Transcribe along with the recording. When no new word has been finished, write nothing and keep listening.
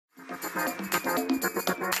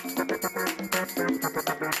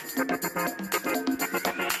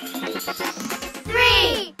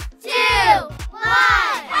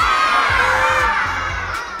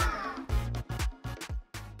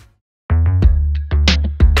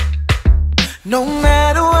No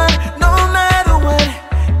matter what,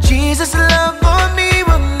 Jesus' love for me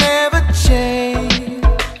will never change.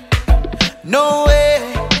 No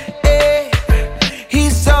way,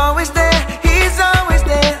 He's always there,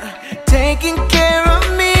 taking care of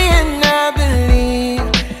me, and I believe,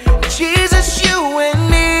 Jesus, you and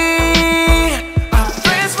me are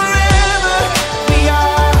friends forever. We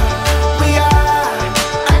are,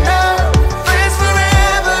 I know, friends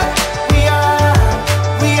forever. We are,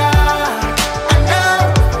 I know,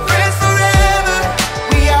 friends forever.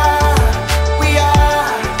 We are,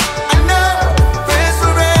 I know, friends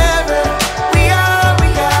forever. We are,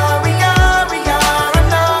 I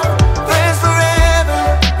know, friends forever.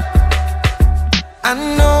 I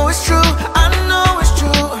know it's true,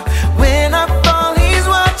 when I fall, He's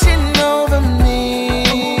watching over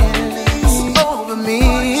me,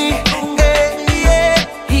 yeah.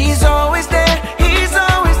 He's always there,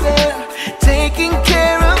 taking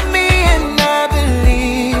care of me, and I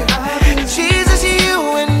believe, Jesus,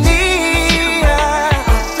 you and me are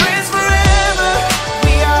friends forever.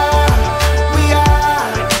 We are,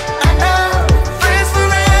 I know, friends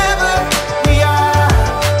forever. We are,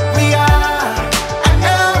 I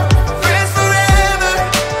know, friends forever.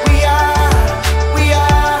 We are,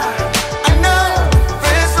 I know,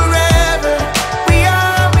 friends forever. We are, I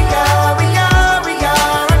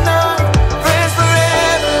know, friends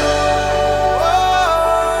forever.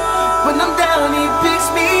 When I'm down, He picks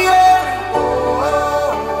me up.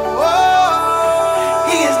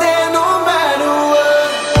 He is there no matter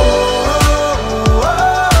what.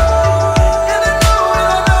 And I know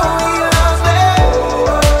He loves me.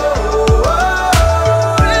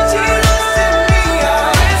 Jesus and me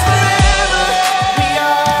are friends forever.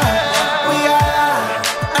 We are,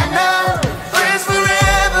 I know, friends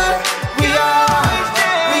forever. We are, I know,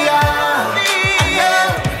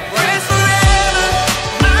 friends forever. We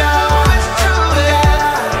are, I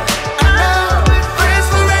know,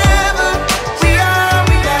 friends forever. We are, I know, friends forever. We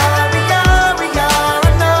are, I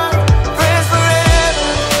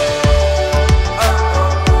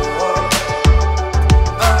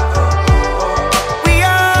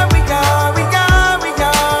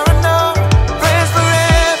know, friends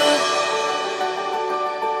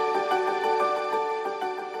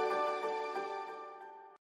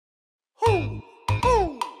forever.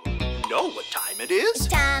 You know what time it is?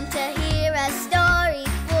 Time to hear a story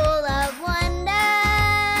full of wonder.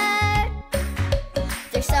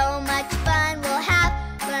 There's so much fun we'll have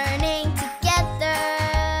learning together.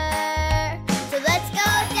 So let's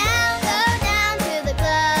go down to the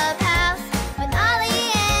clubhouse with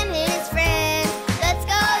Ollie and his friends. Let's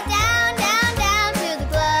go down to the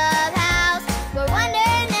clubhouse where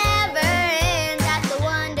wonder never ends at the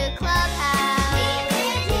Wonder Clubhouse.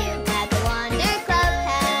 At the Wonder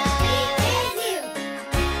Clubhouse.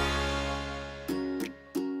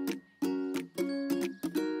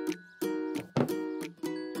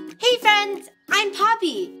 Hey friends, I'm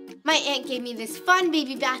Poppy. My aunt gave me this fun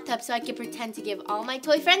baby bathtub so I could pretend to give all my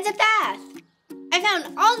toy friends a bath. I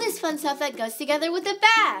found all this fun stuff that goes together with a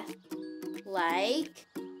bath. Like,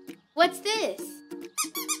 what's this?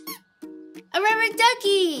 A rubber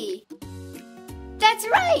ducky. That's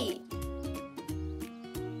right.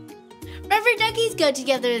 Rubber duckies go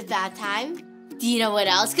together with bath time. Do you know what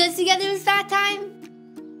else goes together with bath time?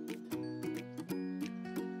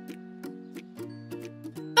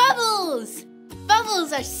 Bubbles!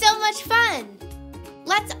 Bubbles are so much fun!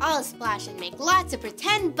 Let's all splash and make lots of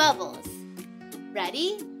pretend bubbles.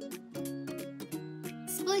 Ready?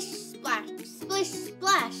 Splish, splash, splish,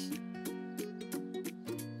 splash.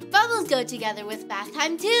 Bubbles go together with bath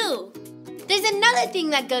time too. There's another thing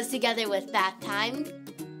that goes together with bath time.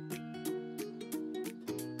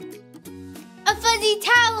 A fuzzy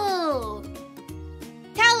towel!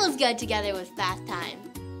 Towels go together with bath time.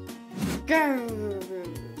 Grrr.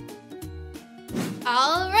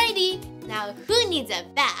 Alrighty, now who needs a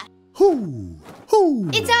bath? Who?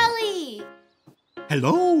 It's Ollie!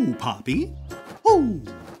 Hello, Poppy. Who?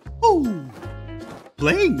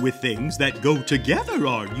 Playing with things that go together,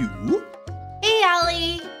 are you? Hey,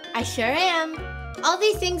 Ollie! I sure am. All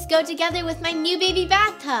these things go together with my new baby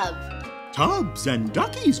bathtub. Tubs and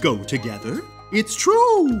duckies go together. It's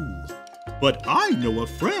true. But I know a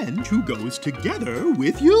friend who goes together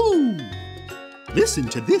with you. Listen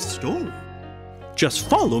to this story. Just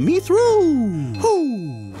follow me through. Follow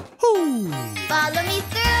me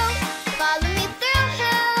through, who?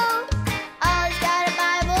 Ollie's got a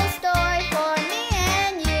Bible story for me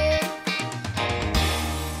and you.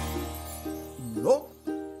 1,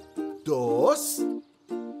 2,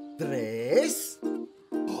 3.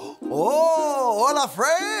 Oh, hola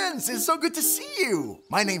friends! It's so good to see you.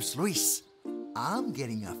 My name's Luis. I'm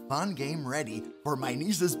getting a fun game ready for my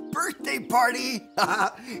niece's birthday party.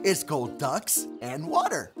 It's called Ducks and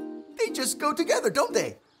Water. They just go together, don't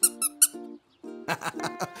they?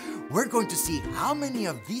 We're going to see how many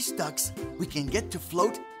of these ducks we can get to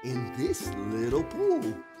float in this little pool.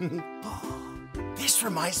 This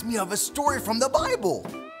reminds me of a story from the Bible.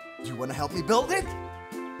 Do you want to help me build it?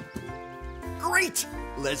 Great!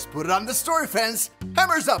 Let's put it on the story fence.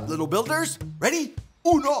 Hammers up, little builders. Ready?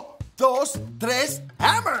 Uno, dos, tres,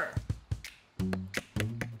 hammer!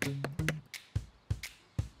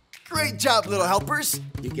 Great job, little helpers.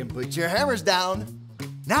 You can put your hammers down.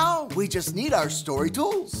 Now we just need our story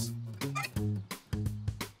tools.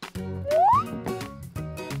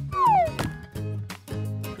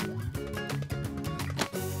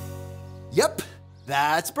 Yep,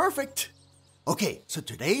 that's perfect. Okay, so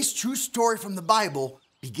today's true story from the Bible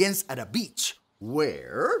begins at a beach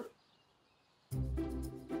where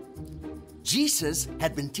Jesus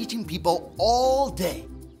had been teaching people all day.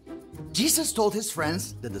 Jesus told his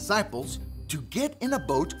friends, the disciples, to get in a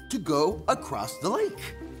boat to go across the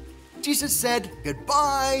lake. Jesus said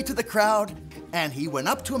goodbye to the crowd, and he went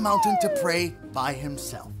up to a mountain to pray by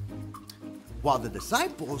himself. While the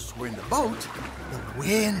disciples were in the boat, the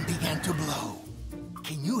wind began to blow.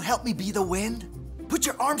 Can you help me be the wind? Put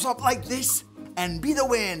your arms up like this and be the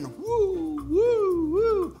wind. Woo, woo,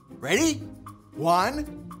 woo. Ready?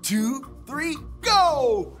 1, 2, 3,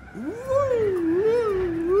 go! Woo,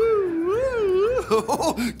 woo, woo,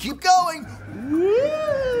 woo. Keep going. Woo,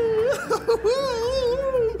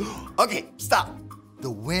 woo. Okay, stop. The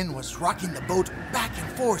wind was rocking the boat back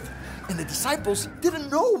and forth, and the disciples didn't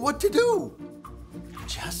know what to do.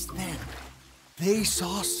 Just then, they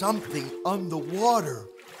saw something on the water.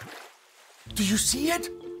 Do you see it?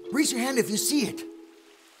 Raise your hand if you see it.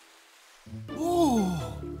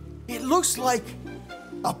 Oh, it looks like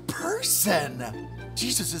a person.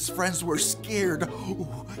 Jesus' friends were scared.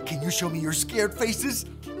 Oh, can you show me your scared faces?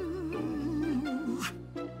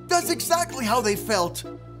 That's exactly how they felt.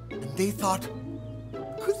 And they thought,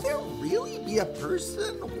 could there really be a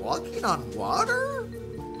person walking on water?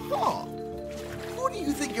 Huh. Who do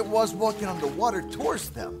you think it was walking on the water towards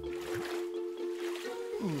them?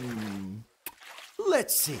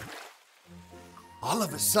 Let's see. All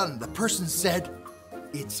of a sudden, the person said,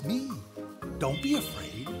 "It's me. Don't be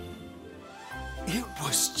afraid." It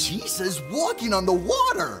was Jesus walking on the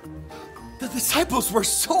water. The disciples were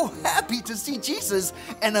so happy to see Jesus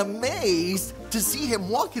and amazed to see him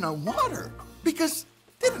walking on water because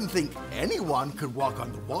they didn't think anyone could walk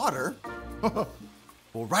on the water.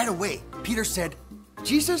 Well, right away, Peter said,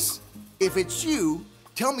 "Jesus, if it's you,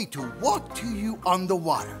 tell me to walk to you on the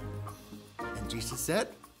water." And Jesus said,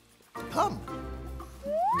 "Come."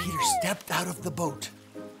 Peter stepped out of the boat.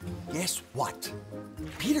 And guess what?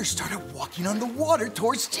 Peter started walking on the water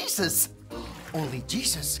towards Jesus. Only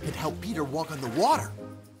Jesus could help Peter walk on the water.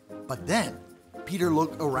 But then Peter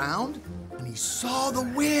looked around and he saw the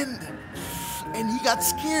wind. And he got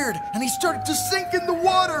scared and he started to sink in the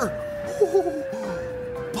water.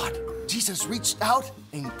 But Jesus reached out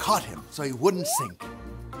and caught him so he wouldn't sink.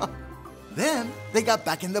 Then they got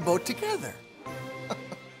back in the boat together.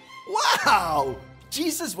 Wow!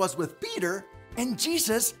 Jesus was with Peter, and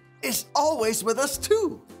Jesus is always with us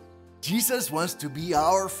too. Jesus wants to be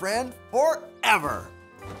our friend forever.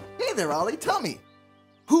 Hey there, Ollie, tell me,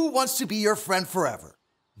 who wants to be your friend forever?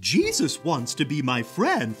 Jesus wants to be my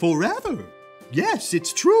friend forever. Yes,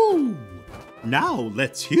 it's true. Now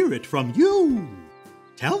let's hear it from you.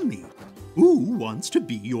 Tell me, who wants to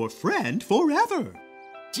be your friend forever?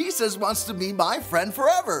 Jesus wants to be my friend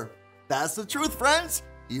forever. That's the truth, friends.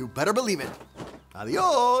 You better believe it.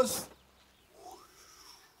 Adios.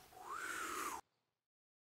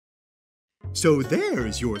 So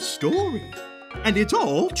there's your story, and it's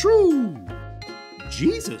all true.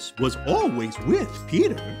 Jesus was always with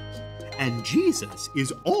Peter, and Jesus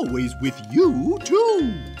is always with you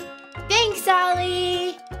too. Thanks,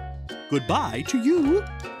 Ollie. Goodbye to you.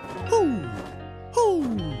 Hoo,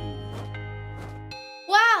 hoo.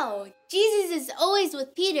 Wow, Jesus is always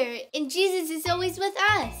with Peter, and Jesus is always with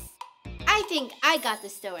us. I think I got the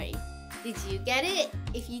story. Did you get it?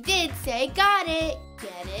 If you did, say got it.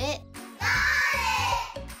 Get it?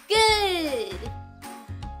 Got it! Good!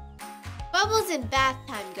 Bubbles and bath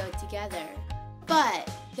time go together. But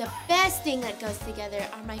the best thing that goes together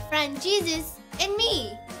are my friend Jesus and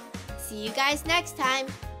me. See you guys next time.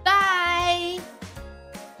 Bye!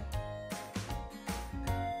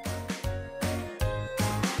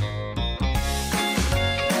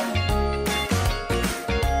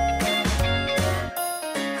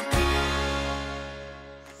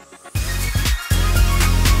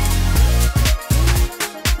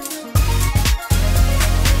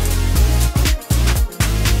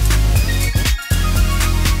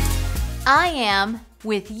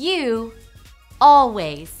 with you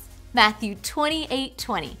always. Matthew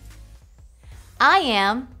 28:20. I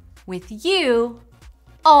am with you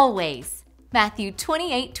always. Matthew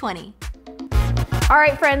 28:20. All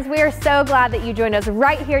right, friends, we are so glad that you joined us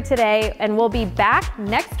right here today, and we'll be back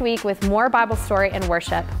next week with more Bible story and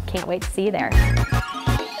worship. Can't wait to see you there.